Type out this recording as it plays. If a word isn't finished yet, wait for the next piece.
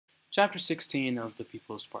Chapter 16 of The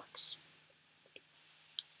People of Sparks.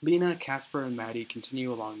 Lena, Casper, and Maddie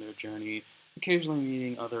continue along their journey, occasionally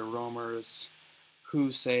meeting other roamers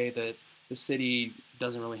who say that the city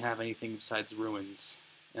doesn't really have anything besides ruins,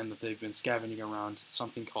 and that they've been scavenging around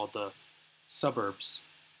something called the suburbs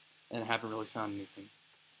and haven't really found anything.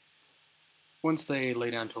 Once they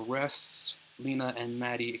lay down to rest, Lena and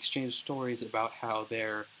Maddie exchange stories about how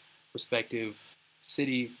their respective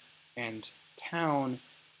city and town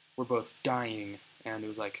were both dying, and it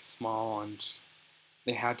was like small, and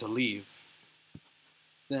they had to leave.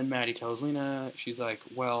 Then Maddie tells Lena, she's like,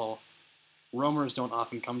 well, roamers don't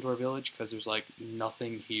often come to our village because there's like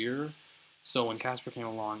nothing here. So when Casper came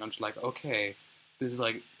along, I'm just like, okay, this is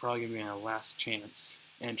like probably gonna be my last chance.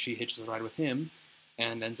 And she hitches a ride with him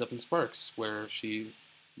and ends up in Sparks, where she,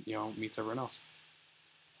 meets everyone else.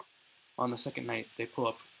 On the second night, they pull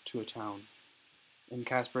up to a town, and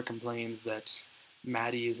Casper complains that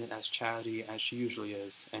Maddie isn't as chatty as she usually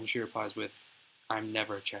is, and she replies with, I'm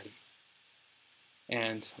never chatty.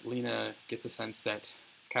 And Lena gets a sense that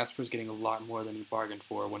Casper's getting a lot more than he bargained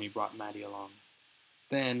for when he brought Maddie along.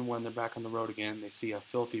 Then, when they're back on the road again, they see a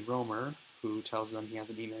filthy roamer who tells them he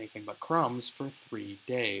hasn't eaten anything but crumbs for 3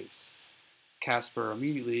 days. Casper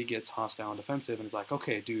immediately gets hostile and defensive and is like,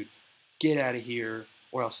 okay, dude, get out of here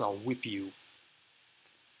or else I'll whip you.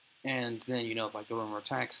 And then, the roamer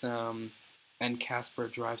attacks them, and Casper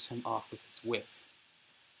drives him off with his whip.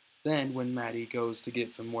 Then, when Maddie goes to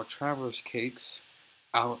get some more traveler's cakes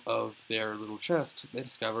out of their little chest, they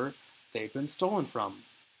discover they've been stolen from.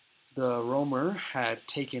 The roamer had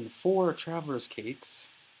taken 4 traveler's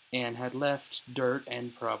cakes and had left dirt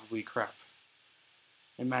and probably crap.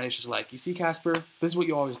 And Maddie's just like, you see, Casper, this is what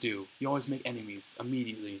you always do. You always make enemies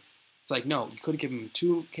immediately. It's like, no, you could have given him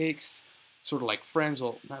 2 cakes, sort of like friends.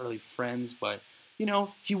 Well, not really friends, but,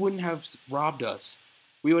 he wouldn't have robbed us.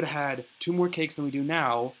 We would have had 2 more cakes than we do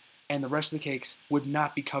now, and the rest of the cakes would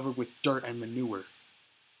not be covered with dirt and manure.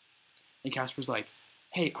 And Casper's like,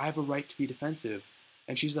 hey, I have a right to be defensive.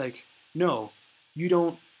 And she's like, no, you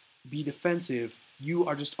don't be defensive. You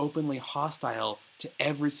are just openly hostile to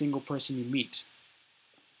every single person you meet.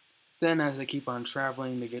 Then as they keep on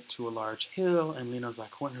traveling, they get to a large hill, and Lena's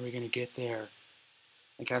like, when are we going to get there?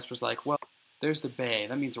 And Casper's like, well, there's the bay.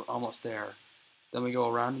 That means we're almost there. Then we go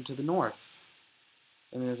around into the north.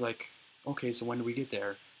 And Lena's like, okay, so when do we get there?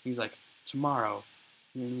 And he's like, tomorrow.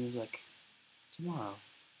 And then he's like, tomorrow.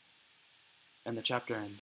 And the chapter ends.